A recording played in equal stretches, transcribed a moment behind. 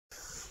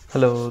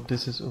Hello,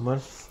 this is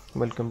Omar.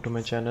 Welcome to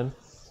my channel.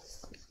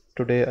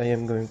 Today I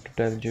am going to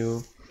tell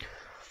you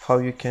how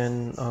you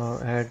can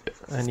add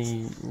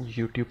any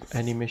YouTube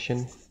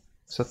animation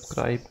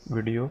subscribe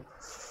video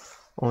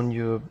on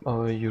your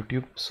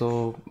YouTube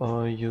so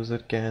user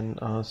can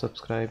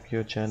subscribe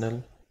your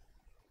channel.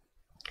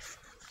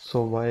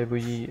 So why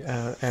we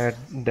add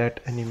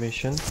that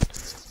animation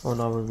on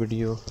our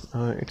video?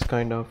 It's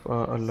kind of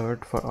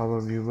alert for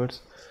our viewers,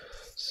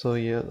 so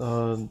yeah,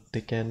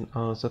 they can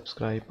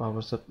subscribe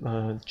our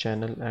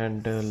channel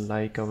and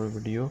like our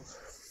video.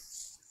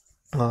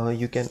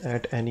 You can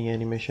add any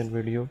animation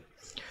video.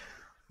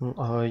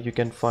 You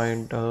can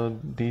find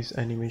these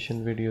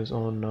animation videos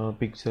on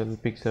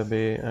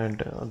Pixabay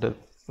and other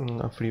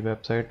free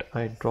website.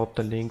 I drop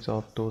the links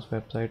of those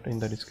websites in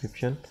the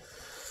description.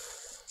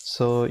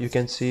 So you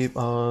can see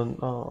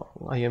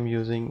I am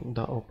using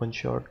the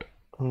OpenShot.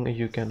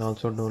 You can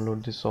also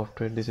download this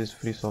software. This is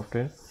free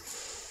software.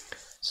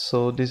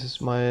 So this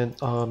is my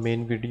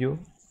main video,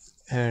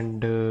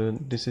 and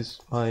this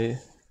is my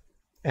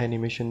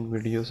animation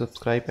video,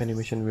 subscribe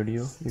animation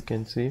video. You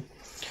can see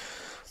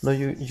now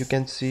you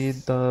can see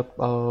the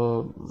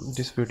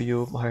this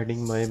video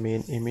hiding my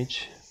main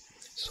image,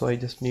 so I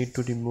just need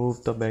to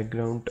remove the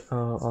background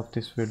of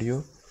this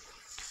video.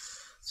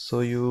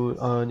 So you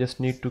just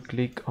need to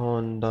click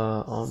on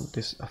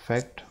this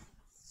effect,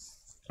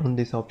 on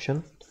this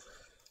option.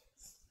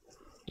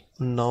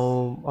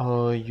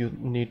 Now you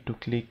need to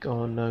click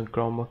on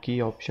chroma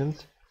key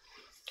options.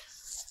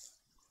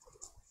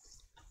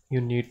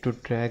 You need to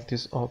drag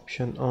this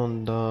option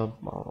on the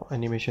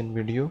animation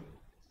video.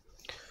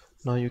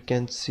 Now you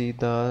can see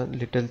the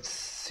little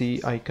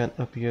C icon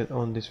appear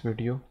on this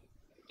video.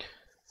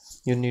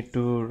 You need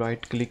to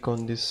right click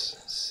on this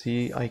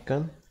C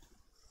icon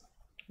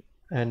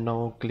and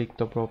now click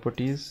the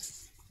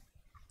properties,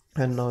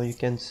 and now you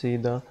can see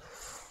the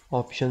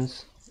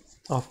options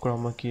of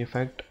chroma key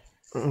effect.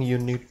 You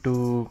need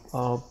to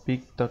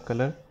pick the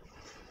color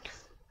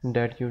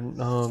that you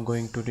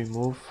going to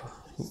remove.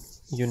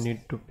 You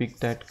need to pick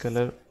that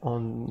color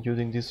on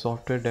using this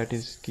software, that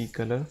is key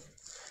color.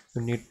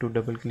 You need to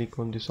double click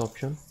on this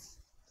option.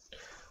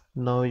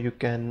 Now you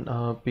can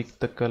pick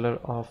the color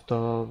of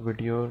the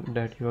video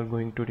that you are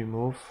going to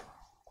remove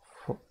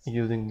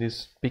using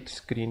this pick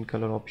screen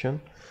color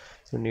option.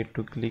 You need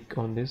to click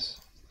on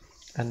this,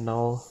 and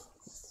now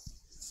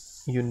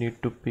you need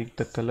to pick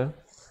the color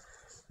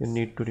you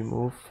need to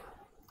remove.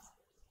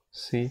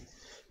 See,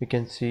 you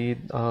can see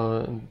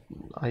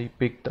I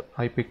picked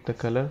the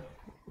color,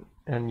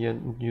 and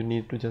you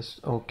need to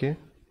just OK,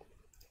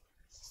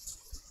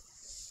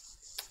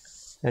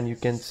 and you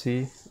can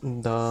see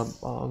the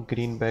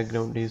green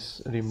background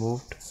is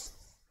removed.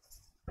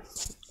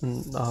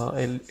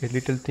 A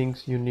little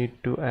things you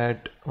need to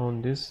add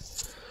on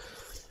this.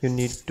 You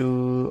need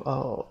to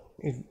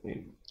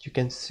you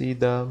can see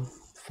the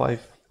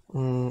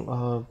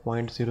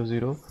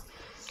 5.00.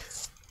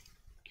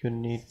 You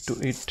need to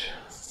hit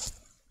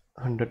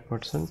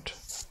 100%,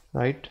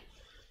 right?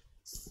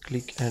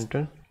 Click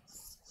enter,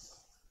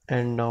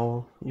 and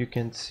now you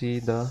can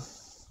see the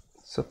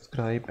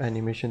subscribe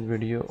animation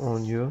video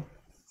on your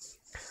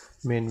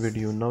main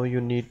video. Now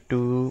you need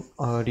to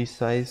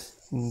resize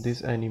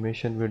this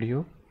animation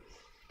video.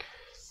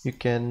 You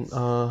can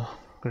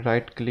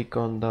right click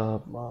on the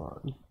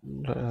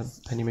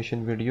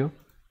animation video,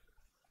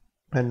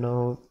 and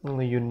now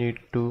you need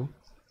to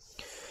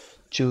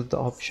choose the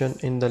option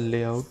in the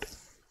layout.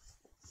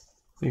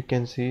 You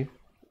can see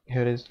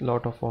here is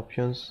lot of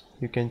options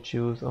you can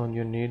choose on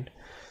your need.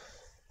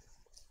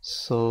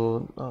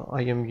 So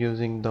I am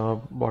using the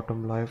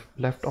bottom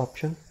left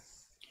option.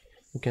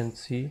 You can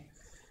see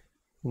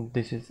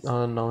this is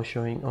now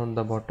showing on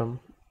the bottom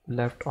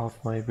left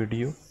of my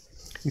video.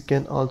 You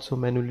can also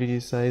manually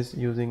resize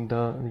using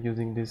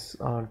this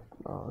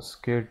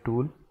scale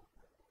tool,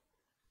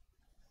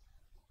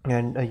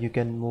 and you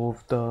can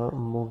move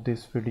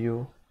this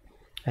video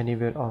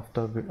anywhere of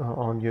the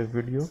on your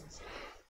video.